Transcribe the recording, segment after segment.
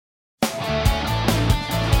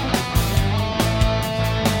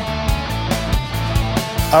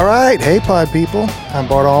All right, hey pod people, I'm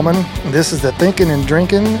Bart Allman, and this is the Thinking and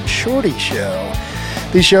Drinking Shorty Show.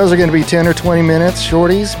 These shows are going to be 10 or 20 minutes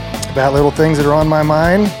shorties about little things that are on my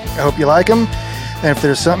mind. I hope you like them, and if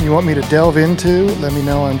there's something you want me to delve into, let me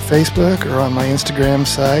know on Facebook or on my Instagram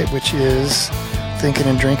site, which is Thinking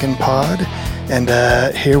and Drinking Pod,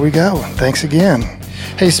 and here we go. Thanks again.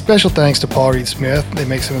 Hey, special thanks to Paul Reed Smith. They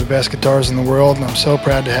make some of the best guitars in the world, and I'm so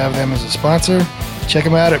proud to have them as a sponsor. Check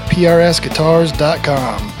them out at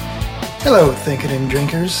prsguitars.com. Hello, Thinking and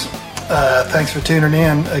Drinkers. Thanks for tuning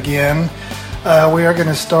in again. We are going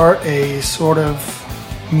to start a sort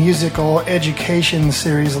of musical education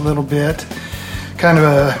series a little bit, kind of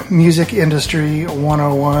a music industry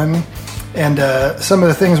 101. And some of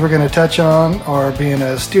the things we're going to touch on are being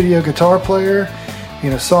a studio guitar player,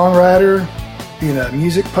 being a songwriter, being a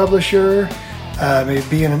music publisher, maybe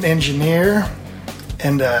being an engineer,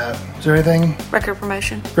 and is there anything? Record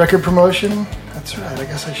promotion. Record promotion. That's right. I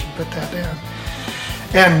guess I should put that down.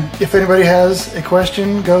 And if anybody has a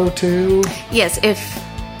question, go to... Yes, if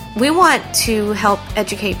we want to help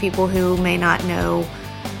educate people who may not know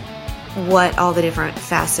what all the different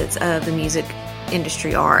facets of the music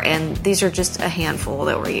industry are, and these are just a handful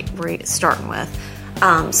that we're starting with.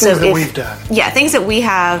 Things that we've done. Yeah, things that we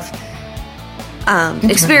have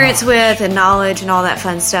experience with and knowledge and all that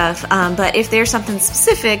fun stuff. But if there's something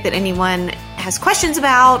specific that anyone has questions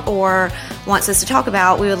about or wants us to talk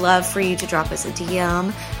about, we would love for you to drop us a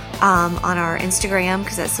DM on our Instagram,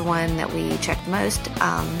 because that's the one that we check the most,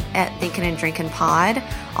 at Thinking and Drinking Pod.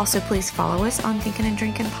 Also, please follow us on Thinking and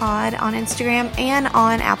Drinking Pod on Instagram and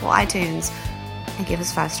on Apple iTunes, and give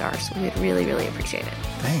us 5 stars. We would really, really appreciate it.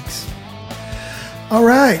 Thanks. All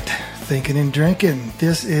right. Thinking and Drinking.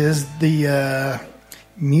 This is the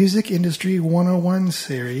Music Industry 101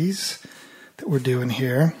 series that we're doing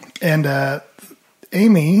here. And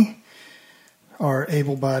Amy, our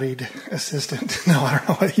able-bodied assistant, no, I don't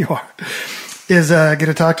know what you are, is going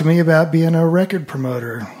to talk to me about being a record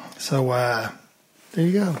promoter. So there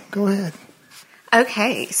you go. Go ahead.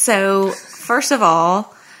 Okay. So first of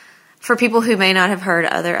all, for people who may not have heard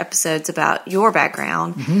other episodes about your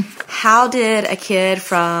background, how did a kid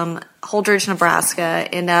from Holdridge, Nebraska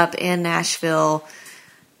end up in Nashville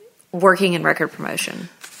working in record promotion?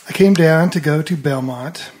 I came down to go to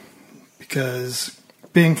Belmont because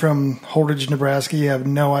being from Holdridge, Nebraska, you have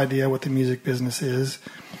no idea what the music business is.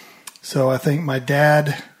 So I think my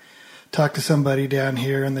dad talked to somebody down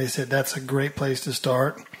here and they said, that's a great place to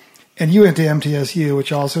start. And you went to MTSU,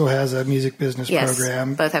 which also has a music business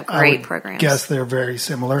program. Both have great programs. Guess they're very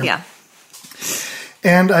similar. Yeah.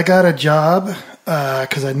 And I got a job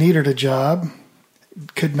because I needed a job.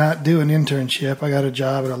 Could not do an internship. I got a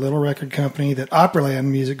job at a little record company that Opryland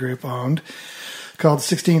Music Group owned called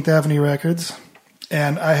 16th Avenue Records.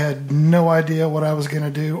 And I had no idea what I was going to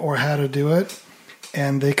do or how to do it.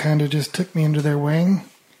 And they kind of just took me into their wing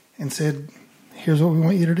and said, here's what we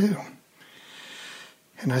want you to do.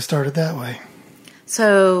 And I started that way.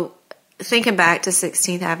 So thinking back to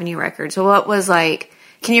 16th Avenue Records, what was like,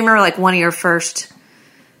 can you remember like one of your first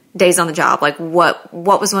days on the job? Like what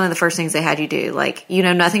was one of the first things they had you do? Like, you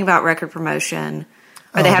know nothing about record promotion.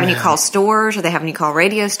 Are they having you call stores? Are they having you call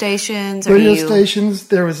radio stations? Stations.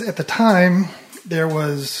 There was, at the time, there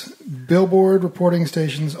was Billboard reporting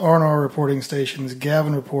stations, R&R reporting stations,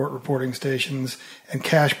 Gavin Report reporting stations, and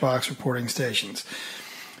Cashbox reporting stations.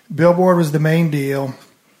 Billboard was the main deal.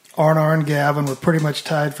 R&R and Gavin were pretty much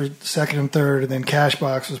tied for second and third, and then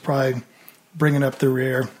Cashbox was probably bringing up the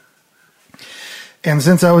rear. And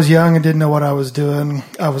since I was young and didn't know what I was doing,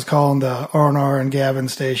 I was calling the R&R and Gavin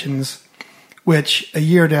stations, which a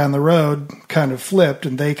year down the road kind of flipped,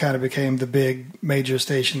 and they kind of became the big major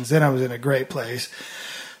stations. Then I was in a great place.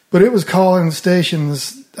 But it was calling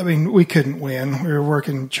stations, I mean, we couldn't win. We were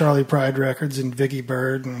working Charlie Pride Records and Vicky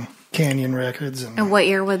Bird and Canyon Records. And what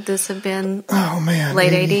year would this have been? Oh, man.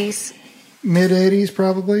 Late 80s? Mid-80s,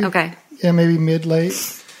 probably. Okay. Yeah, maybe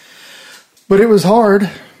mid-late. But it was hard.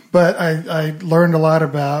 But I learned a lot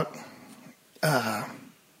about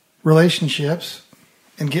relationships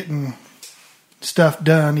and getting stuff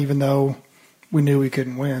done, even though we knew we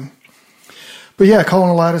couldn't win. But yeah, calling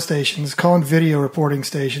a lot of stations, calling video reporting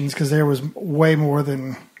stations, because there was way more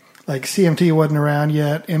than, like, CMT wasn't around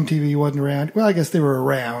yet, MTV wasn't around. Well, I guess they were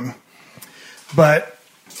around. But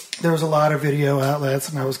there was a lot of video outlets,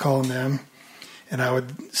 and I was calling them. And I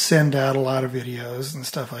would send out a lot of videos and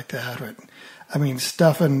stuff like that. But, I mean,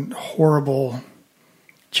 stuffing horrible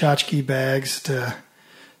tchotchke bags to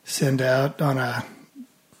send out on a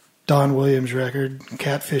Don Williams record,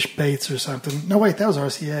 Catfish Baits or something. No, wait, that was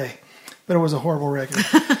RCA. But it was a horrible record.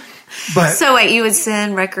 But so wait, you would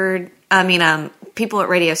send people at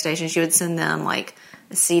radio stations, you would send them like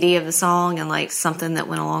a CD of the song and like something that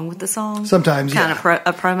went along with the song. Sometimes, kind of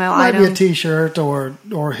a promo Might item. be a T-shirt or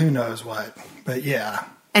who knows what. But yeah.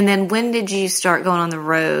 And then when did you start going on the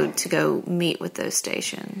road to go meet with those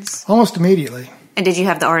stations? Almost immediately. And did you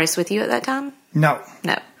have the artist with you at that time? No.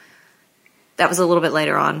 That was a little bit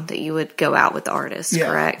later on that you would go out with the artist,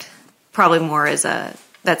 correct? Probably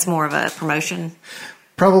that's more of a promotion.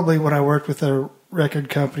 Probably when I worked with a record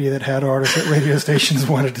company that had artists that radio stations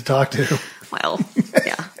wanted to talk to. Well,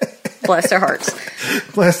 yeah. Bless their hearts.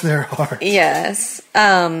 Bless their hearts. Yes.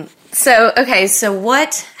 How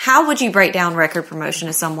would you break down record promotion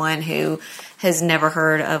to someone who has never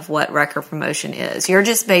heard of what record promotion is? You're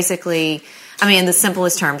just basically, in the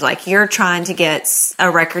simplest terms, like you're trying to get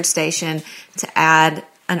a record station to add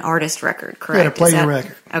an artist record, correct? Yeah, to play your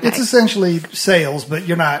record. Okay. It's essentially sales, but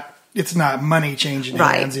it's not money changing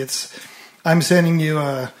hands. I'm sending you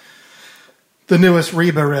the newest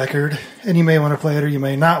Reba record, and you may want to play it or you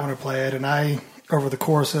may not want to play it, and I, over the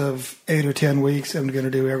course of 8 or 10 weeks, I'm going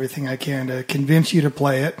to do everything I can to convince you to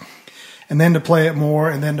play it, and then to play it more,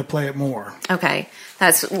 and then to play it more. Okay.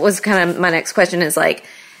 That was kind of my next question is like,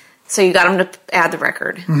 so you got them to add the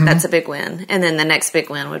record. Mm-hmm. That's a big win. And then the next big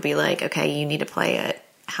win would be like, okay, you need to play it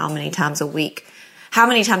how many times a week? How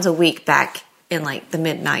many times a week back in like the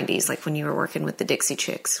mid-90s, like when you were working with the Dixie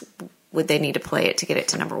Chicks, would they need to play it to get it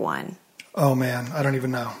to number one? Oh, man, I don't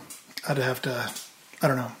even know. I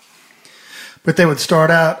don't know. But they would start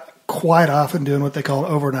out quite often doing what they call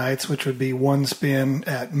overnights, which would be one spin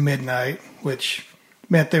at midnight, which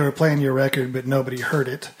meant they were playing your record, but nobody heard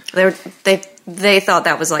it. They thought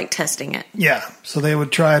that was like testing it. Yeah. So they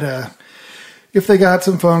would try to, if they got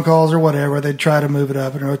some phone calls or whatever, they'd try to move it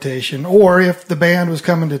up in rotation. Or if the band was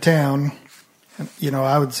coming to town,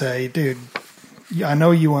 I would say, dude, I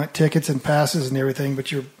know you want tickets and passes and everything,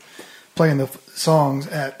 but you're playing the songs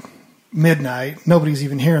at midnight. Nobody's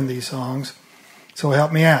even hearing these songs. So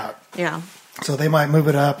help me out. Yeah. So they might move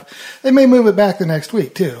it up. They may move it back the next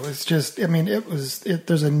week too. It's just,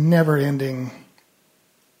 there's a never ending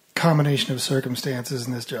combination of circumstances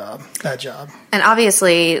in that job. And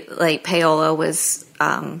obviously, like payola was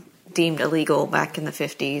deemed illegal back in the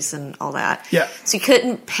 50s and all that. Yeah. So you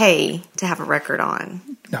couldn't pay to have a record on.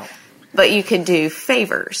 No. But you could do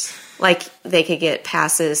favors. Like they could get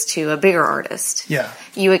passes to a bigger artist. Yeah.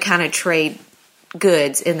 You would kind of trade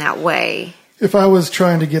goods in that way. If I was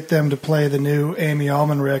trying to get them to play the new Amy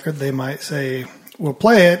Allman record, they might say, we'll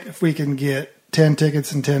play it if we can get 10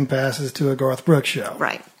 tickets and 10 passes to a Garth Brooks show.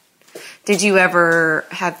 Right. Did you ever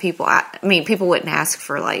have people, people wouldn't ask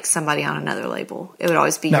for like somebody on another label. It would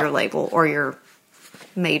always be your label or your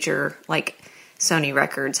major, like Sony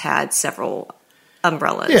Records had several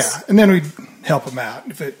umbrellas. Yeah, and then we'd help them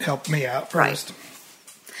out if it helped me out first.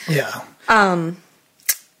 Right. Yeah. And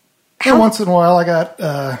once in a while I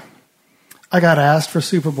got asked for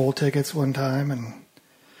Super Bowl tickets one time, and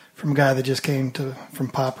from a guy that just came from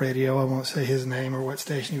pop radio. I won't say his name or what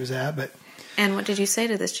station he was at, but. And what did you say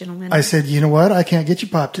to this gentleman? I said, you know what? I can't get you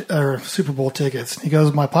or Super Bowl tickets. He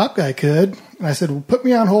goes, my pop guy could. And I said, well, put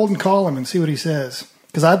me on hold and call him and see what he says,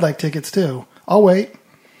 because I'd like tickets too. I'll wait.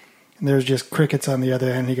 And there's just crickets on the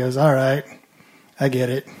other end. He goes, all right, I get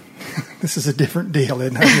it. This is a different deal,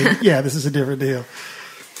 isn't it? Yeah, this is a different deal.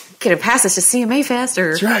 Could have passed us to CMA Fest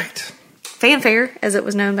or That's right. Fanfare, as it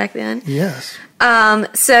was known back then. Yes.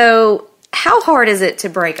 So how hard is it to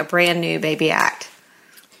break a brand new baby act?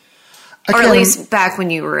 Or at least back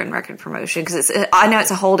when you were in record promotion, because I know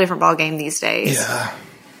it's a whole different ballgame these days.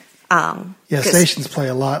 Yeah. Stations play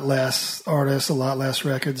a lot less artists, a lot less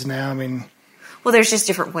records now. Well, there's just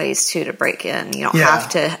different ways too to break in. You don't have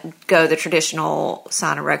to go the traditional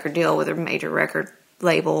sign a record deal with a major record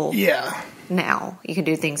label. Yeah. Now you can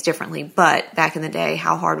do things differently, but back in the day,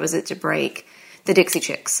 how hard was it to break the Dixie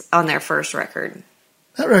Chicks on their first record?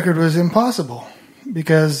 That record was impossible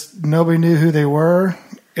because nobody knew who they were.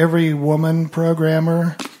 Every woman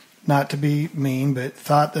programmer, not to be mean, but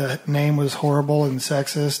thought the name was horrible and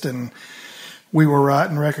sexist, and we were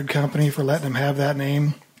rotten record company for letting them have that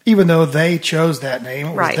name, even though they chose that name.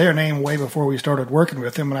 It was their name way before we started working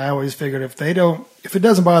with them, and I always figured if it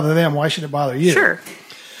doesn't bother them, why should it bother you? Sure.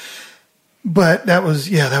 But that was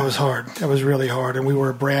hard. That was really hard, and we were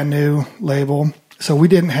a brand new label, so we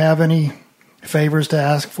didn't have any favors to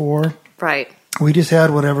ask for. Right. We just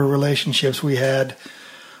had whatever relationships we had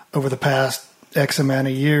over the past X amount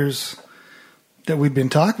of years that we'd been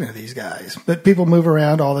talking to these guys. But people move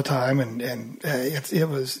around all the time, and it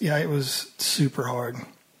was super hard.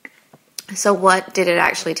 So what did it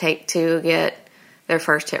actually take to get their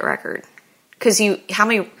first hit record? Because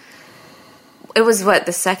It was what,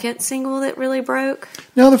 the second single that really broke?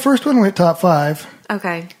 No, the first one went top 5.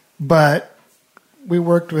 Okay. But we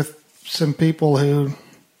worked with some people who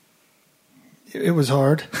it was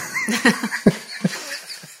hard.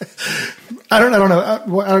 I don't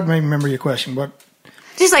know. I don't even remember your question. What?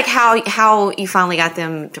 Just like how you finally got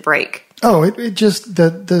them to break. Oh, it just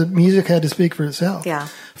the music had to speak for itself. Yeah.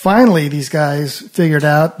 Finally, these guys figured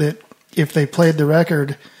out that if they played the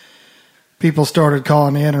record, people started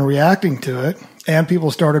calling in and reacting to it, and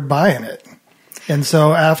people started buying it. And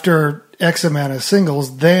so after X amount of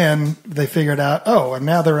singles, then they figured out, oh, and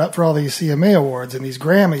now they're up for all these CMA awards and these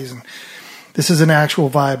Grammys, and this is an actual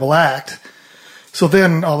viable act. So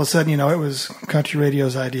then all of a sudden, it was country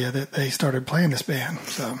radio's idea that they started playing this band.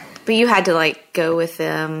 So, but you had to go with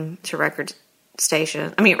them to record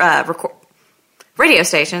station. I mean, radio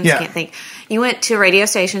stations. Yeah. I can't think. You went to radio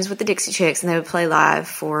stations with the Dixie Chicks, and they would play live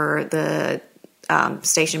for the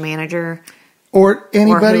station manager. Or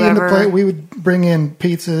anybody or in the play. We would bring in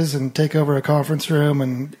pizzas and take over a conference room.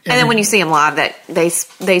 And then when you see them live, that they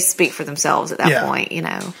speak for themselves at that point,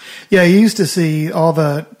 Yeah, you used to see all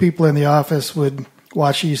the people in the office would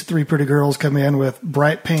watch these 3 pretty girls come in with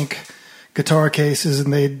bright pink guitar cases,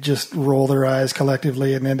 and they'd just roll their eyes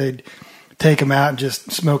collectively, and then they'd take them out and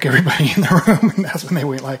just smoke everybody in the room. And that's when they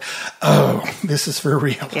went like, oh, this is for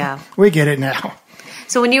real. Yeah. We get it now.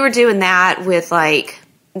 So when you were doing that with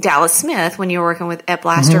Dallas Smith, when you were working with at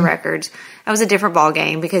Blaster Records, that was a different ball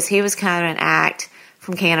game because he was kind of an act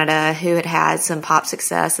from Canada who had some pop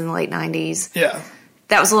success in the late 90s. Yeah.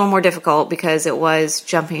 That was a little more difficult because it was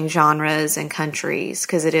jumping genres and countries,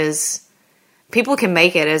 because it is, people can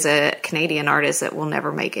make it as a Canadian artist that will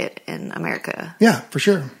never make it in America. Yeah, for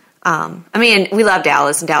sure. I mean, we love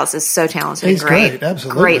Dallas, and Dallas is so talented. He's and great,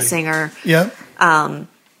 absolutely. Great singer. Yep.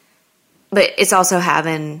 But it's also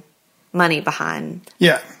having money behind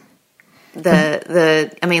the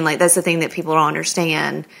I mean, that's the thing that people don't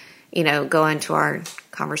understand, going to our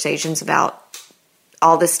conversations about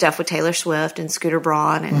all this stuff with Taylor Swift and Scooter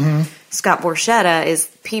Braun and Scott Borchetta, is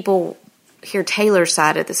people hear Taylor's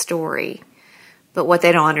side of the story, but what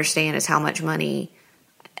they don't understand is how much money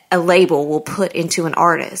a label will put into an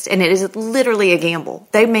artist, and it is literally a gamble.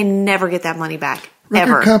 They may never get that money back.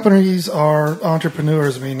 Record companies are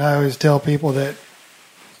entrepreneurs. I mean, I always tell people that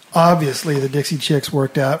obviously the Dixie Chicks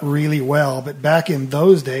worked out really well, but back in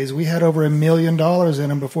those days, we had over $1 million in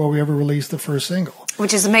them before we ever released the first single.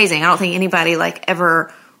 Which is amazing. I don't think anybody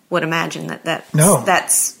ever would imagine that. No.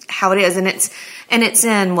 That's how it is. And it's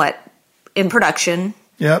in what? In production.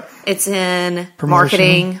 Yep. It's in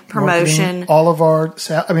marketing, promotion. All of our,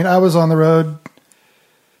 I was on the road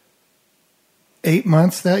 8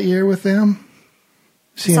 months that year with them.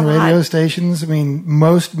 Seeing radio stations. I mean,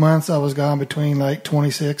 most months I was gone between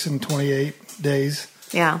 26 and 28 days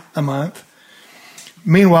a month.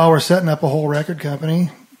 Meanwhile, we're setting up a whole record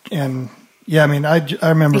company. And, I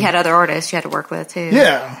remember. You had other artists you had to work with, too.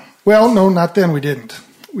 Yeah. Well, no, not then. We didn't.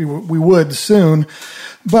 We would soon.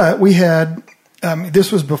 But we had,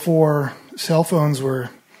 this was before cell phones were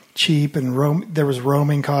cheap and there was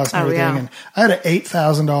roaming costs and everything. Yeah. And I had an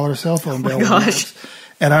 $8,000 cell phone bill. Gosh.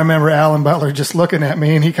 And I remember Alan Butler just looking at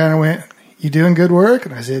me, and he kind of went, "You doing good work?"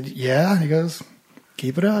 And I said, "Yeah." He goes,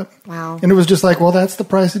 "Keep it up." Wow. And it was just well, that's the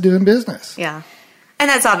price of doing business. Yeah. And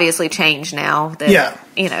that's obviously changed now. That,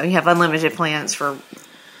 you have unlimited plans for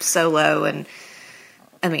solo, and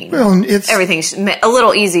everything's a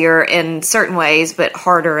little easier in certain ways, but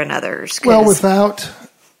harder in others. Well, without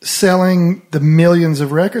selling the millions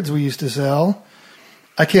of records we used to sell,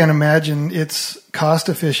 I can't imagine it's cost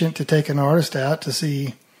efficient to take an artist out to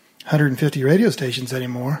see 150 radio stations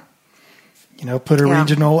anymore. Put a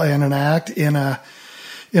regional and an act in a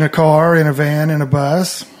car, in a van, in a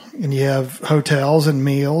bus, and you have hotels and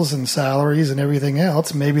meals and salaries and everything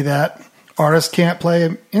else. Maybe that artist can't play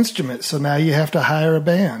an instrument, so now you have to hire a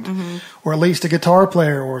band or at least a guitar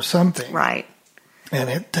player or something. Right. And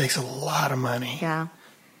it takes a lot of money. Yeah.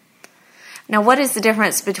 Now, what is the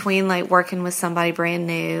difference between working with somebody brand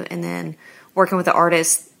new and then working with the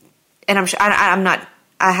artist? And I'm sure I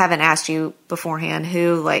haven't asked you beforehand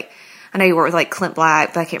who, I know you worked with Clint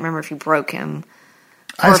Black, but I can't remember if you broke him.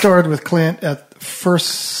 I started with Clint at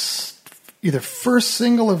either first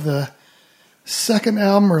single of the second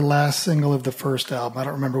album or last single of the first album. I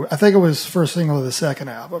don't remember. I think it was first single of the second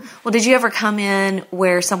album. Well, did you ever come in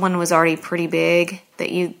where someone was already pretty big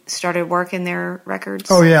that you started working their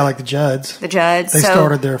records? Oh, yeah, like the Judds. The Judds. They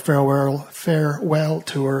started their farewell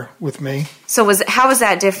tour with me. So how was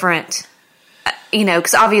that different?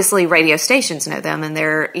 Because obviously radio stations know them and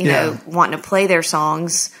they're, wanting to play their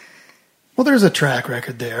songs. Well, there's a track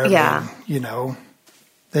record there. Yeah.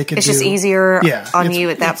 they could It's just easier on you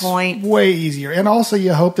at that it's point. Way easier. And also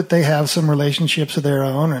you hope that they have some relationships of their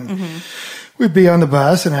own. And Mm-hmm. we'd be on the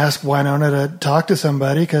bus and ask Winona to talk to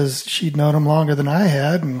somebody because she'd known them longer than I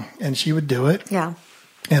had, and she would do it. Yeah.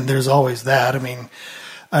 And there's always that. I mean,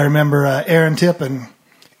 I remember Aaron Tippin,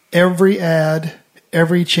 every ad,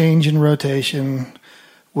 every change in rotation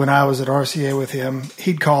when I was at RCA with him,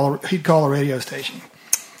 he'd call a radio station.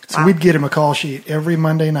 So Wow. we'd get him a call sheet every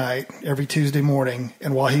Monday night, every Tuesday morning,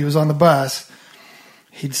 and while he was on the bus,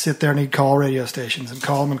 he'd sit there and he'd call radio stations and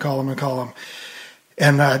call them and call them and call them.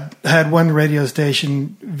 And I had one radio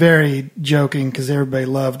station, very joking because everybody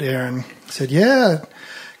loved Aaron, said, "Yeah,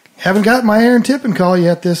 haven't got my Aaron Tippin call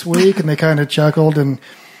yet this week," and they kind of chuckled. And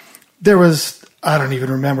there was, I don't even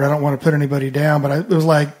remember, I don't want to put anybody down, but it was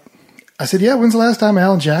like, I said, "Yeah, when's the last time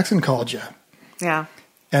Alan Jackson called you?" Yeah.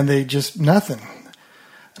 And they just, nothing.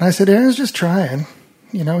 And I said, "Aaron's just trying.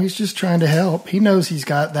 You know, he's just trying to help. He knows he's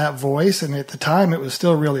got that voice." And at the time, it was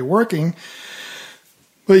still really working.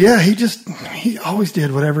 But yeah, he always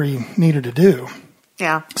did whatever he needed to do.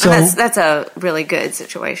 Yeah. So- And that's a really good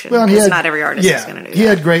situation. Well, and Because not every artist is going to do that. He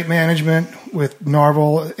had great management with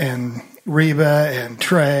Narvel and Reba and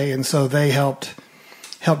Trey, and so they helped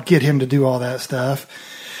get him to do all that stuff.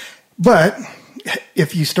 But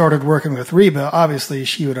if you started working with Reba, obviously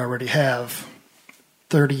she would already have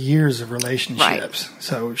 30 years of relationships. Right.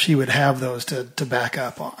 So she would have those to back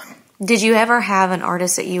up on. Did you ever have an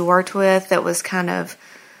artist that you worked with that was kind of,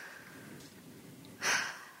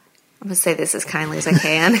 I'm going to say this as kindly as I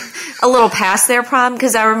can, a little past their prime?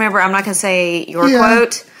 Because I remember, I'm not going to say your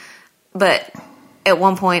quote, but at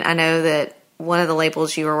one point I know that one of the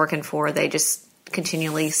labels you were working for, they just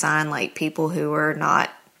continually sign like people who were not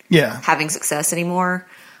having success anymore.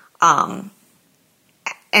 And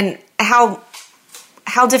how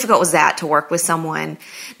difficult was that to work with someone,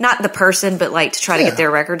 not the person, but like to try to get their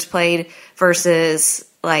records played versus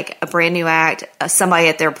like a brand new act, somebody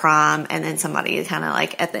at their prime, and then somebody kind of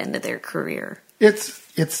like at the end of their career? It's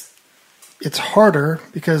harder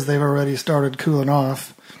because they've already started cooling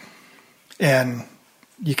off, and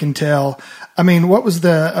you can tell. I mean, what was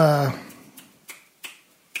the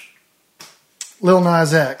Lil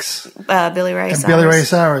Nas X, Billy Ray Cyrus. Billy Ray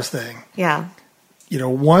Cyrus thing? Yeah. You know,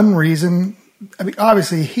 one reason. I mean,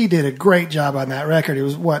 obviously, he did a great job on that record. It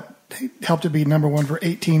was he helped it be number one for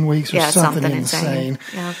 18 weeks or something insane.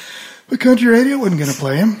 Yeah. But country radio wasn't going to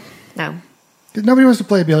play him. No. Nobody wants to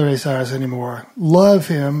play Billy Ray Cyrus anymore. Love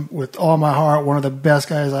him with all my heart. One of the best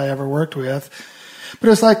guys I ever worked with. But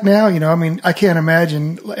it's like now, you know, I mean, I can't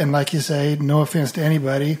imagine, and like you say, no offense to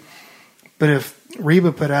anybody, but if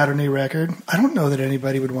Reba put out a new record, I don't know that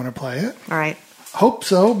anybody would want to play it. All right. Hope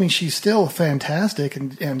so. I mean, she's still fantastic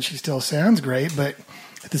and she still sounds great, but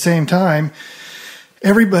at the same time,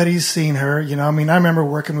 everybody's seen her. You know, I mean, I remember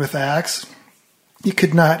working with Axe. You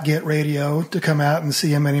could not get radio to come out and see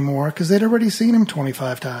him anymore because they'd already seen him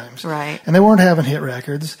 25 times. Right. And they weren't having hit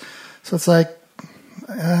records. So it's like,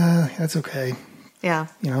 that's okay. Yeah.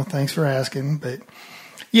 You know, thanks for asking. But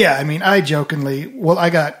yeah, I mean, I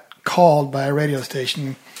got called by a radio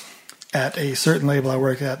station at a certain label I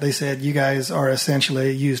worked at. They said, "You guys are essentially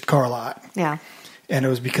a used car lot." Yeah. And it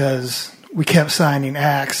was because we kept signing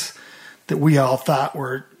acts that we all thought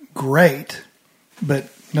were great, but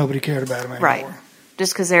nobody cared about them anymore. Right.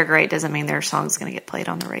 Just because they're great doesn't mean their song's going to get played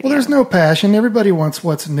on the radio. Well, there's no passion. Everybody wants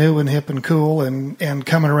what's new and hip and cool and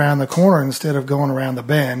coming around the corner instead of going around the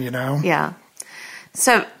bend, you know? Yeah.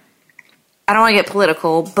 So I don't want to get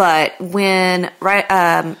political, but when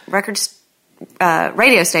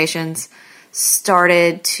radio stations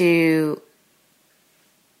started to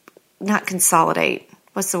not consolidate.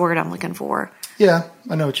 What's the word I'm looking for? Yeah,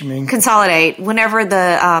 I know what you mean. Consolidate. Whenever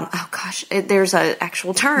there's an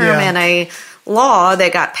actual term and a law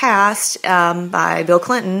that got passed by Bill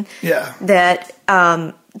Clinton that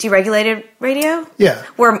deregulated radio. Yeah.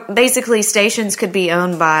 Where basically stations could be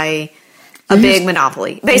owned by a big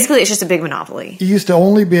monopoly. Basically, it's just a big monopoly. You used to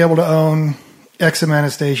only be able to own X amount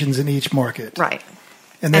of stations in each market. Right.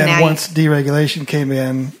 And then once deregulation came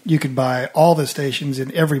in, you could buy all the stations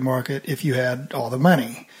in every market if you had all the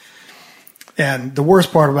money. And the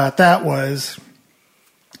worst part about that was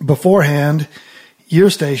beforehand,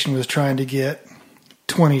 your station was trying to get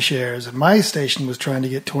 20 shares and my station was trying to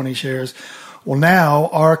get 20 shares. Well, now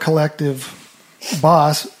our collective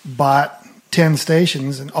boss bought 10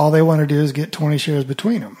 stations and all they want to do is get 20 shares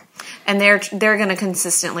between them. And they're going to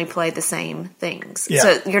consistently play the same things. Yeah.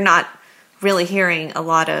 So you're not really hearing a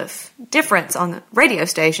lot of difference on the radio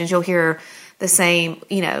stations. You'll hear the same,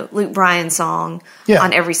 Luke Bryan song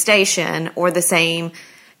on every station, or the same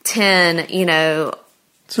 10,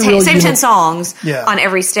 same 10 songs on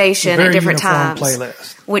every station at different times,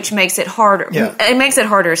 playlist. Which makes it harder. Yeah. It makes it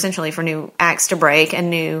harder essentially for new acts to break and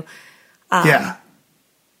new,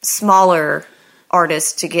 smaller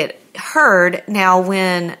artists to get heard. Now,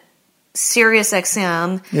 when Sirius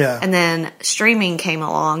XM and then streaming came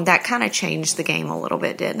along, that kind of changed the game a little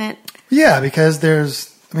bit, didn't it? Yeah, because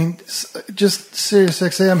just Sirius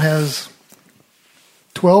XM has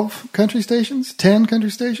 12 country stations, 10 country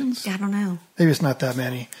stations. I don't know. Maybe it's not that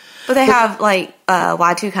many. But they have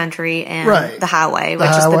Y2 Country and the Highway, which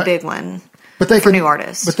is the big one. But they for new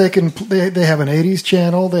artists. But they have an 80s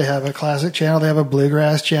channel, they have a classic channel, they have a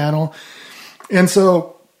bluegrass channel. And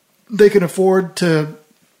so they can afford to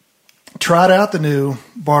trot out the new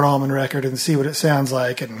Bart Allman record and see what it sounds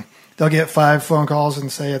like. And they'll get 5 phone calls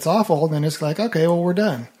and say it's awful. And then it's like, okay, well, we're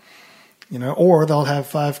done. Or they'll have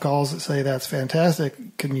 5 calls that say that's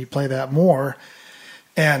fantastic. Can you play that more?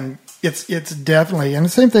 And it's definitely, and the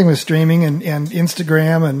same thing with streaming and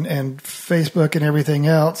Instagram and Facebook and everything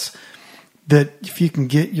else, that if you can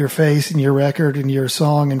get your face and your record and your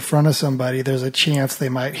song in front of somebody, there's a chance they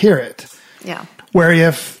might hear it. Yeah. Where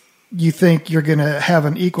if you think you're going to have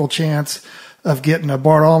an equal chance of getting a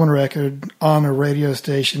Bart Allman record on a radio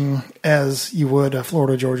station as you would a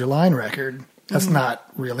Florida Georgia Line record, that's not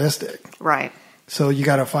realistic. Right. So you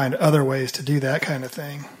got to find other ways to do that kind of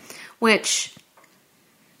thing. Which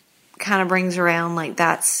kind of brings around,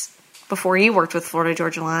 that's before you worked with Florida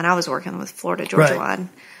Georgia Line, I was working with Florida Georgia Line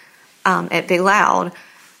at Big Loud,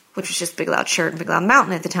 which was just Big Loud Shirt and Big Loud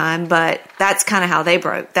Mountain at the time. But that's kind of how they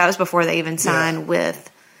broke. That was before they even signed with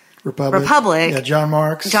Republic. Yeah, John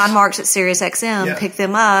Marks at Sirius XM picked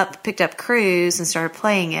them up, picked up Cruise, and started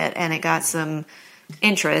playing it, and it got some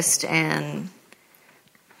interest, and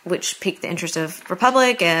which piqued the interest of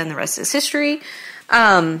Republic, and the rest is history.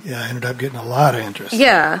 I ended up getting a lot of interest.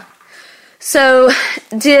 Yeah. So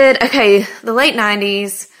the late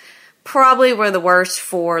 90s probably were the worst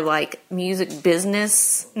for music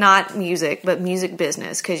business, not music, but music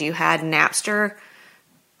business, because you had Napster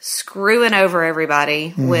screwing over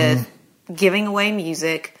everybody with giving away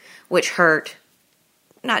music, which hurt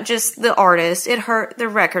not just the artist, it hurt the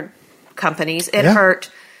record companies, it hurt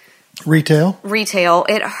retail,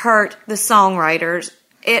 it hurt the songwriters,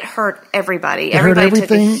 it hurt everybody. Everybody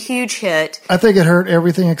took a huge hit. I think it hurt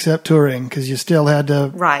everything except touring, because you still had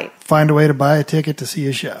to find a way to buy a ticket to see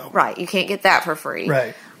a show. Right, you can't get that for free.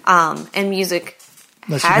 Right. And music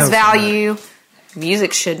has value.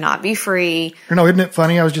 Music should not be free. No, isn't it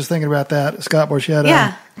funny? I was just thinking about that. Scott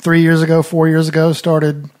Borchetta, 4 years ago,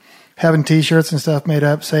 started having T-shirts and stuff made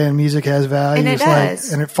up saying music has value. And it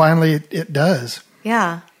does. And it finally does.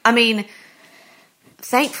 Yeah.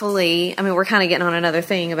 Thankfully, we're kind of getting on another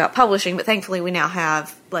thing about publishing, but thankfully we now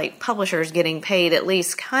have publishers getting paid at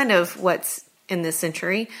least kind of what's in this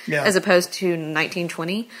century as opposed to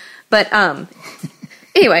 1920. But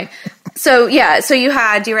anyway, so you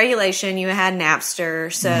had deregulation, you had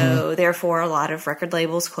Napster, so therefore a lot of record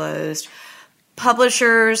labels closed.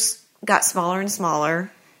 Publishers got smaller and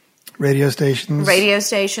smaller. Radio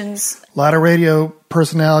stations. A lot of radio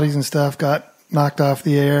personalities and stuff got knocked off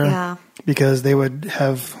the air because they would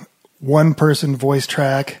have one person voice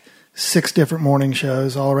track 6 different morning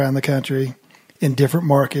shows all around the country in different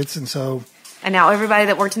markets. And now everybody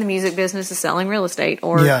that worked in the music business is selling real estate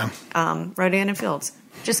or Rodan and Fields.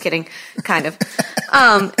 Just kidding, kind of.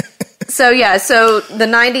 So the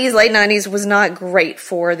 90s, late 90s was not great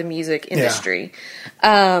for the music industry.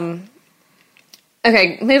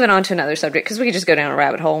 Okay, moving on to another subject, because we could just go down a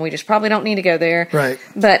rabbit hole and we just probably don't need to go there. Right.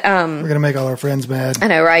 But we're going to make all our friends mad. I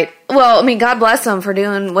know, right? Well, God bless them for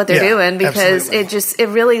doing what they're doing, because it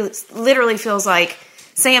really literally feels like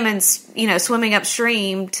salmon's, swimming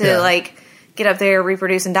upstream to get up there,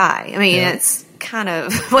 reproduce, and die. It's kind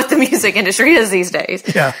of what the music industry is these days.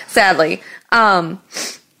 Yeah. Sadly. So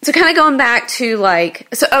kind of going back to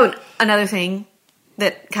another thing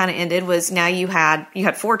that kind of ended was now you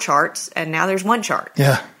had 4 charts and now there's 1 chart.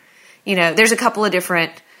 Yeah. There's a couple of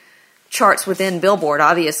different charts within Billboard,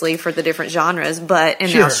 obviously, for the different genres, but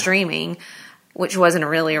now streaming, which wasn't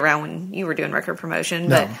really around when you were doing record promotion,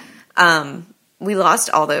 but we lost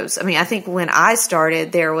all those. I think when I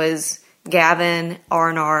started, there was Gavin,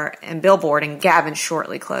 R&R, and Billboard, and Gavin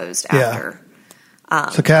shortly closed after.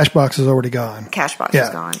 So Cashbox is already gone. Cashbox is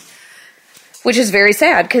gone. Which is very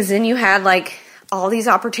sad, because then you had all these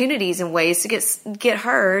opportunities and ways to get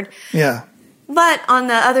heard. Yeah. But on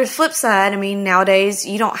the other flip side, nowadays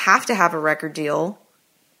you don't have to have a record deal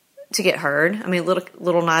to get heard.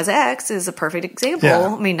 Little Nas X is a perfect example.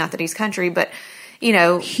 Yeah. Not that he's country, but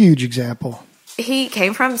huge example. He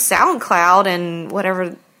came from SoundCloud and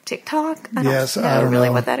whatever TikTok. I don't really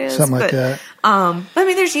know what that is. Something like that. But I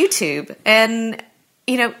mean, there's YouTube and,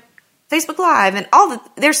 Facebook Live and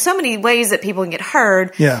there's so many ways that people can get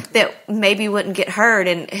heard that maybe wouldn't get heard,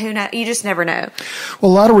 and who knows, you just never know.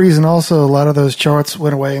 Well, a lot of those charts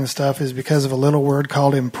went away and stuff is because of a little word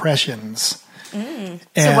called impressions.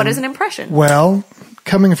 So what is an impression? Well,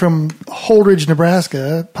 coming from Holdridge,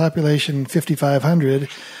 Nebraska, population 5,500,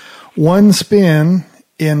 one spin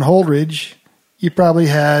in Holdridge, you probably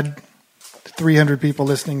had 300 people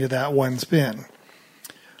listening to that one spin.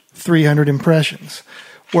 300 impressions.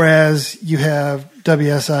 Whereas you have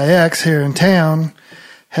WSIX here in town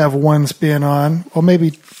have one spin on, well,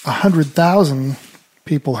 maybe 100,000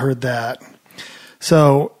 people heard that.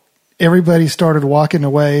 So everybody started walking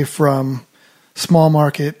away from small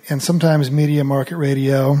market and sometimes medium market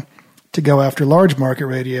radio to go after large market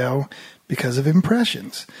radio because of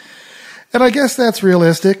impressions. And I guess that's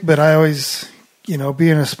realistic, but I always, being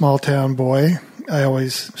a small town boy, I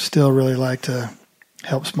always still really like to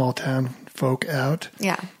help small town folk out.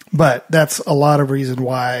 Yeah. But that's a lot of reason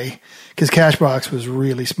why, because Cashbox was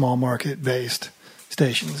really small market based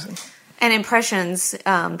stations. And impressions,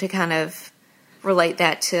 to kind of relate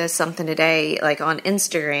that to something today, like on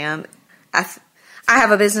Instagram, I have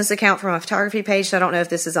a business account for my photography page, so I don't know if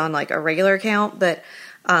this is on like a regular account, but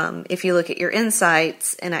if you look at your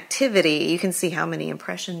insights and activity, you can see how many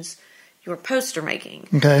impressions your posts are making.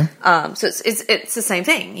 Okay. So it's the same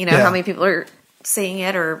thing, how many people are seeing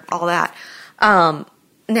it or all that.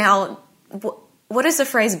 Now, what does the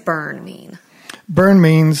phrase burn mean? Burn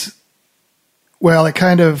means, well, it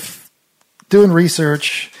kind of, doing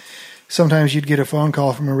research, sometimes you'd get a phone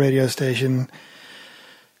call from a radio station,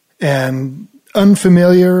 and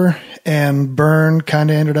unfamiliar and burn kind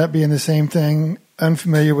of ended up being the same thing.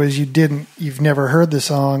 Unfamiliar was you've never heard the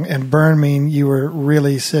song, and burn mean you were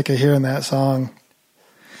really sick of hearing that song.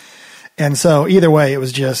 And so either way, it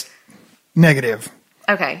was just negative.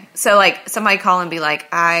 Okay. So like somebody call and be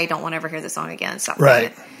like, I don't want to ever hear this song again. Stop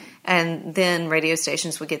playing it. And then radio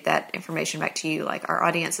stations would get that information back to you. Like, our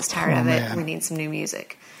audience is tired of it. We need some new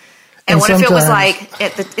music. And what if it was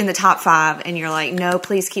like in the top 5 and you're like, no,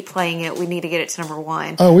 please keep playing it. We need to get it to number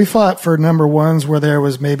 1. Oh, we fought for number 1s where there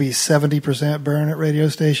was maybe 70% burn at radio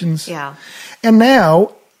stations. Yeah. And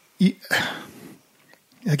now,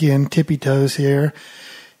 again, tippy toes here.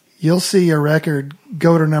 You'll see a record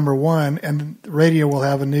go to number 1 and the radio will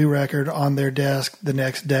have a new record on their desk the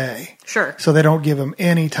next day. Sure. So they don't give them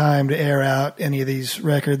any time to air out any of these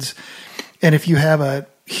records. And if you have a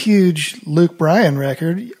huge Luke Bryan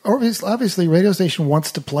record, obviously radio station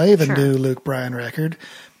wants to play the new Luke Bryan record,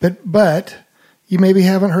 but you maybe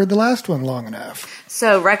haven't heard the last one long enough.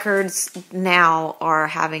 So records now are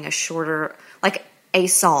having a shorter, like a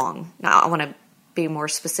song. Now I want to be more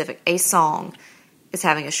specific. A song is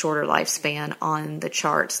having a shorter lifespan on the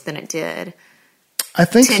charts than it did, I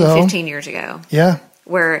think 15 years ago. Yeah.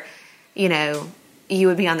 Where, you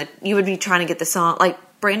would be trying to get the song, like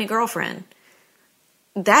Brand New Girlfriend.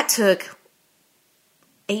 That took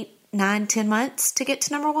 8, 9, 10 months to get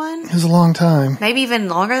to number 1. It was a long time. Maybe even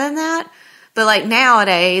longer than that. But like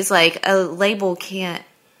nowadays, like a label can't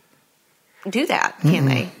do that, can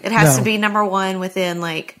they? It has to be number 1 within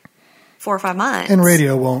like 4 or 5 months. And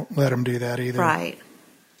radio won't let them do that either. Right.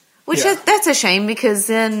 Which that's a shame because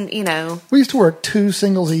then, we used to work 2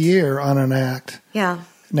 singles a year on an act. Yeah.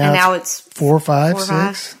 Now it's 4, 5,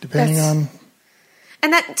 6, depending on.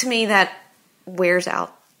 And that, to me, that wears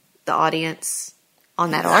out the audience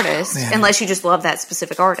on that artist, unless you just love that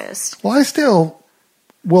specific artist. Well, I still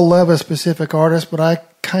will love a specific artist, but I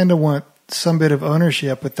kind of want some bit of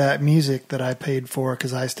ownership with that music that I paid for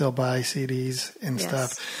because I still buy CDs and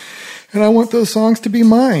stuff. And I want those songs to be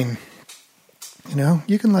mine.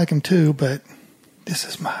 You can like them too, but this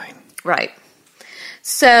is mine. Right.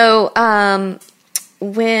 So,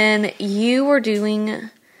 when you were doing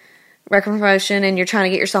record promotion and you're trying to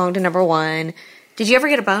get your song to number 1, did you ever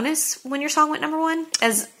get a bonus when your song went number 1?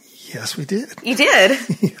 Yes, we did. You did?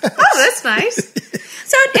 Yes. Oh, that's nice.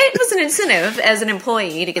 So it was an incentive as an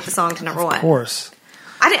employee to get the song to number 1. Of course.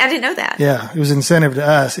 I didn't know that. Yeah, it was incentive to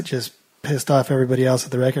us. It just pissed off everybody else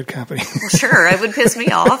at the record company. Well, sure, it would piss me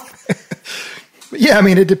off. Yeah, I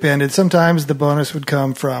mean, it depended. Sometimes the bonus would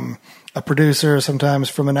come from a producer, sometimes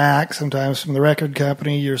from an act, sometimes from the record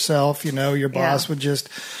company, yourself, your boss would just,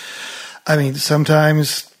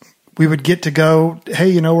 sometimes we would get to go,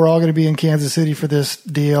 hey, we're all going to be in Kansas City for this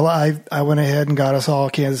deal. I went ahead and got us all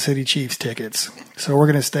Kansas City Chiefs tickets. So we're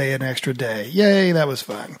going to stay an extra day. Yay, that was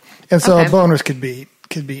fun. And so a bonus could be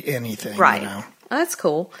anything. Right. That's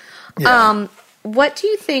cool. Yeah. what do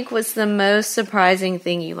you think was the most surprising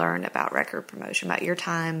thing you learned about record promotion, about your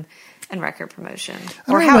time in record promotion?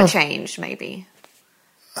 Or how it changed, maybe?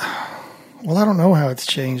 Well, I don't know how it's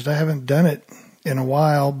changed. I haven't done it in a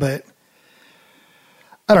while, but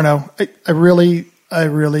I don't know. I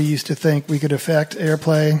really used to think we could affect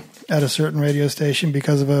airplay at a certain radio station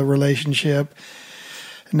because of a relationship.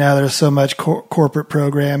 Now there's so much corporate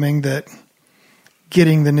programming that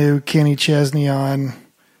getting the new Kenny Chesney on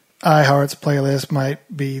iHeart's playlist might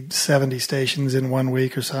be 70 stations in 1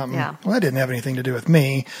 week or something. Yeah. Well, that didn't have anything to do with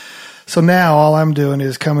me. So now all I'm doing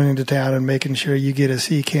is coming into town and making sure you get to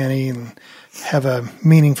see Kenny and have a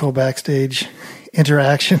meaningful backstage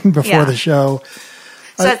interaction before the show.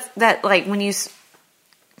 So that's that, like when you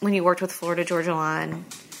worked with Florida Georgia Line,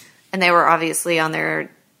 and they were obviously on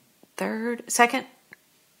their second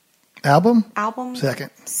album,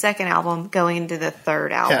 second album, going into the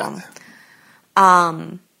third album.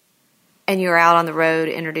 Yeah. And you were out on the road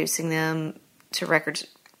introducing them to records,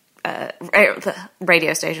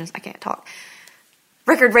 radio stations. I can't talk.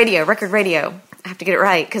 Record radio. I have to get it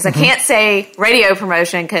right because I can't say radio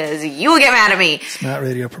promotion because you will get mad at me. It's not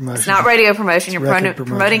radio promotion. It's not radio promotion. You're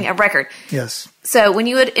promoting a record. Yes. So when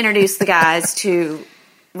you would introduce the guys to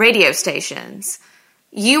radio stations,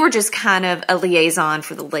 you were just kind of a liaison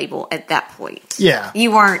for the label at that point. Yeah.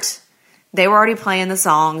 You weren't. They were already playing the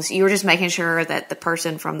songs. You were just making sure that the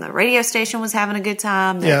person from the radio station was having a good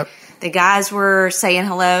time. That the guys were saying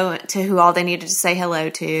hello to who all they needed to say hello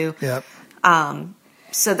to. Yep.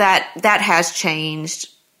 So that has changed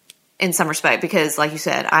in some respect because, like you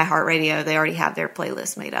said, iHeartRadio, they already have their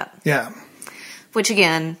playlist made up. Yeah. Which,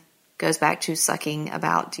 again, goes back to sucking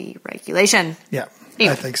about deregulation. Yeah,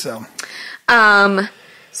 I think so.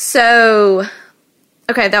 So,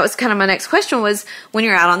 okay, that was kind of my next question was, when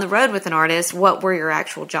you're out on the road with an artist, what were your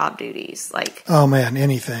actual job duties? Like, oh, man,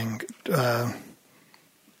 anything.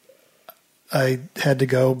 I had to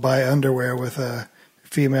go buy underwear with a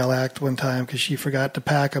female act one time because she forgot to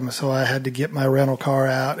pack them, so I had to get my rental car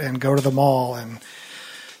out and go to the mall and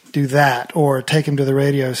do that, or take him to the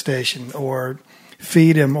radio station, or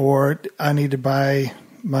feed him, or I need to buy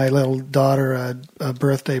my little daughter a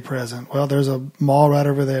birthday present. Well, there's a mall right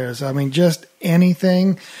over there. So, I mean, just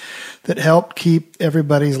anything that helped keep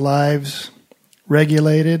everybody's lives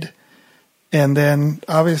regulated. And then,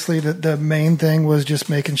 obviously, the main thing was just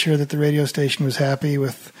making sure that the radio station was happy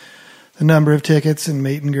with the number of tickets and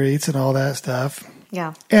meet and greets and all that stuff.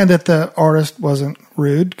 Yeah. And that the artist wasn't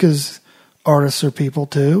rude, because artists are people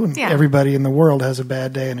too, and everybody in the world has a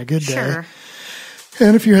bad day and a good day. Sure.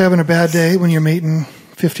 And if you're having a bad day when you're meeting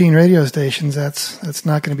 15 radio stations, that's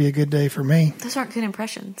not going to be a good day for me. Those aren't good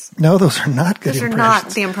impressions. No, those are not good impressions. Those are not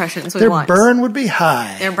the impressions we Their want. Their burn would be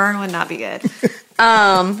high. Their burn would not be good.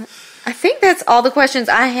 I think that's all the questions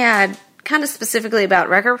I had, kind of specifically about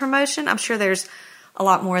record promotion. I'm sure there's a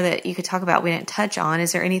lot more that you could talk about we didn't touch on.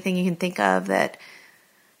 Is there anything you can think of that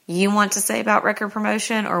you want to say about record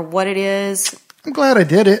promotion or what it is? I'm glad I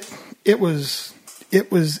did it. It was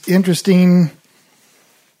interesting.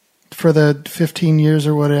 For the 15 years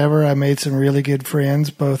or whatever, I made some really good friends,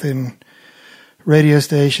 both in radio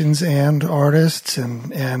stations and artists.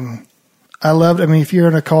 And I loved, I mean, if you're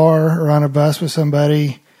in a car or on a bus with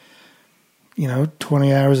somebody,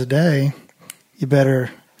 20 hours a day, you better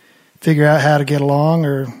figure out how to get along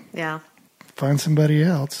or find somebody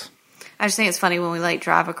else. I just think it's funny when we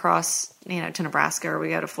drive across, to Nebraska, or we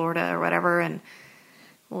go to Florida or whatever, and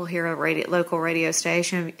we'll hear a local radio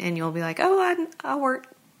station, and you'll be like, "Oh,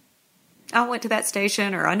 I went to that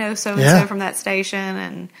station," or "I know so and so from that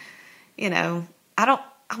station," and I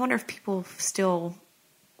wonder if people still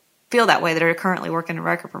feel that way that are currently working in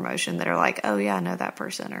record promotion, that are like, "Oh yeah, I know that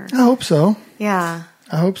person." Or I hope so. Yeah.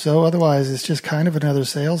 I hope so. Otherwise, it's just kind of another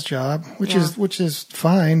sales job, which is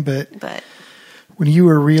fine. But when you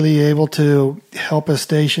were really able to help a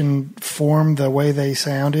station form the way they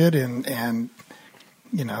sounded, and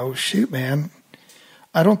shoot, man,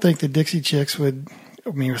 I don't think the Dixie Chicks would. I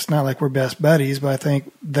mean, it's not like we're best buddies, but I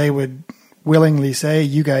think they would willingly say,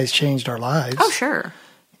 "You guys changed our lives." Oh, sure.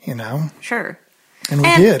 Sure. And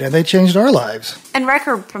we did, and they changed our lives. And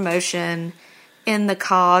record promotion in the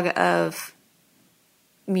cog of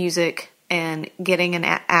music and getting an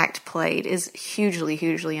act played is hugely,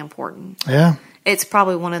 hugely important. Yeah. It's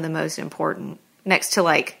probably one of the most important, next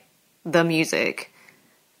to the music,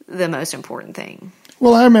 the most important thing.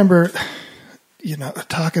 Well, I remember,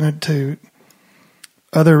 talking to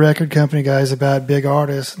other record company guys about big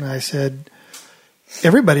artists, and I said,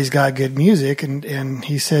 everybody's got good music, and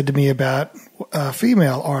he said to me about a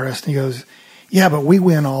female artist, and he goes, yeah, but we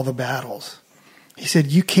win all the battles. He said,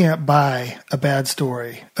 you can't buy a bad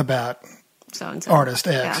story about so-and-so. artist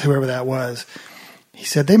X, whoever that was. He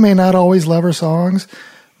said they may not always love her songs,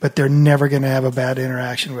 but they're never going to have a bad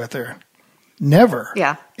interaction with her. Never.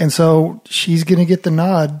 Yeah. And so she's going to get the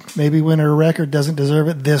nod maybe when her record doesn't deserve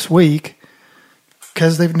it this week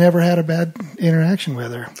because they've never had a bad interaction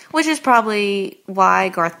with her. Which is probably why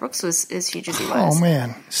Garth Brooks was as huge as he was. Oh,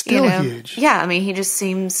 man. Still huge. Yeah, I mean, he just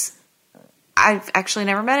seems... I've actually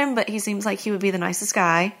never met him, but he seems like he would be the nicest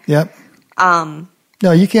guy. Yep. No,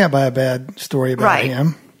 you can't buy a bad story about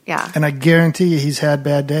him. Yeah. And I guarantee you he's had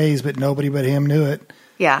bad days, but nobody but him knew it.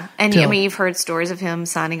 Yeah. And I mean, you've heard stories of him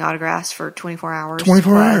signing autographs for 24 hours.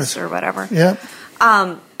 24 hours. Or whatever. Yep.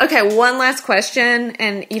 Okay, one last question,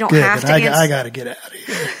 and you don't have to answer. I got to get out of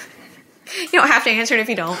here. You don't have to answer it if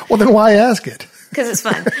you don't. Well, then why ask it? Because it's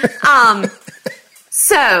fun.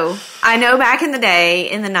 So, I know back in the day,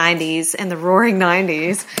 in the 90s, in the roaring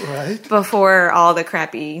 90s, right, before all the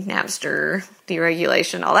crappy Napster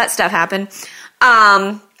deregulation, all that stuff happened,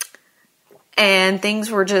 and things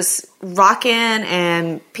were just rocking,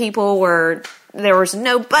 and there was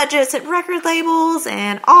no budgets at record labels,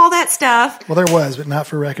 and all that stuff. Well, there was, but not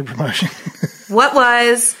for record promotion. What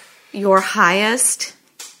was your highest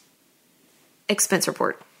expense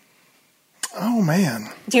report? Oh, man.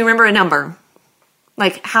 Do you remember a number?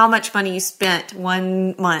 Like how much money you spent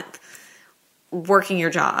 1 month working your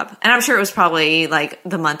job? And I'm sure it was probably like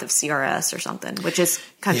the month of CRS or something, which is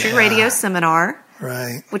Country Radio Seminar.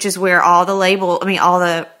 Right. Which is where all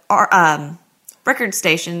the record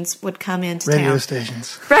stations would come into town. Radio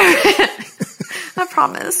stations. I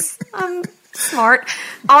promise. I'm smart.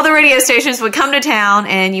 All the radio stations would come to town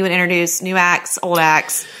and you would introduce new acts, old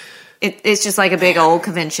acts. It's just like a big old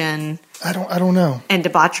convention. I don't know. And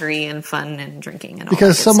debauchery and fun and drinking and all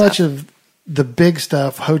because that so stuff. much of the big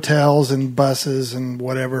stuff, hotels and buses and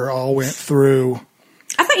whatever, all went through.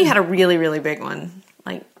 I thought you had a really, really big one.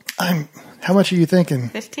 Like how much are you thinking?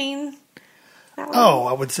 15? Oh,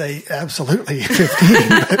 I would say absolutely 15,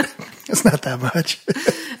 but it's not that much.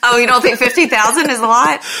 Oh, you don't think 50,000 is a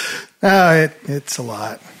lot? No, it's a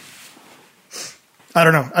lot. I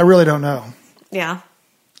don't know. I really don't know. Yeah.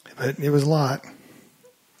 But it was a lot.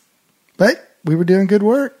 But we were doing good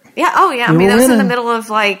work. Yeah. Oh, yeah. I mean, that was in the middle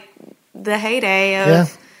of like the heyday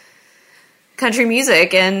of country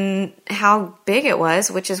music and how big it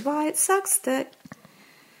was, which is why it sucks that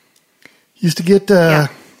used to get Ken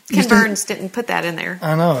Burns didn't put that in there.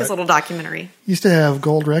 I know. His little documentary. Used to have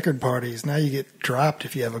gold record parties. Now you get dropped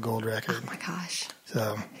if you have a gold record. Oh my gosh.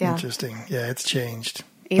 So interesting. Yeah, it's changed.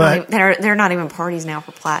 They're not even parties now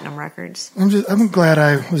for platinum records. I'm glad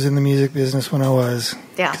I was in the music business when I was.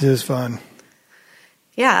 Yeah. Because it was fun.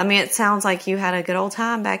 Yeah, I mean, it sounds like you had a good old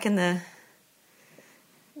time back in the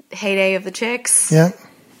heyday of the chicks. Yeah.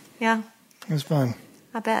 Yeah. It was fun.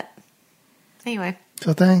 I bet. Anyway.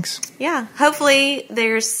 So thanks. Yeah. Hopefully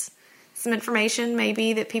there's some information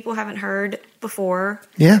maybe that people haven't heard before.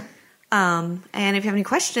 Yeah. And if you have any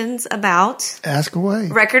questions about ask away.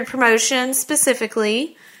 Record promotion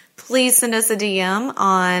specifically, please send us a DM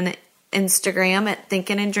on Instagram at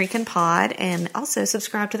Thinkin' and Drinkin' Pod, and also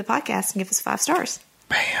subscribe to the podcast and give us 5 stars.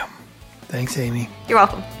 Bam. Thanks, Amy. You're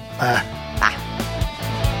welcome. Bye.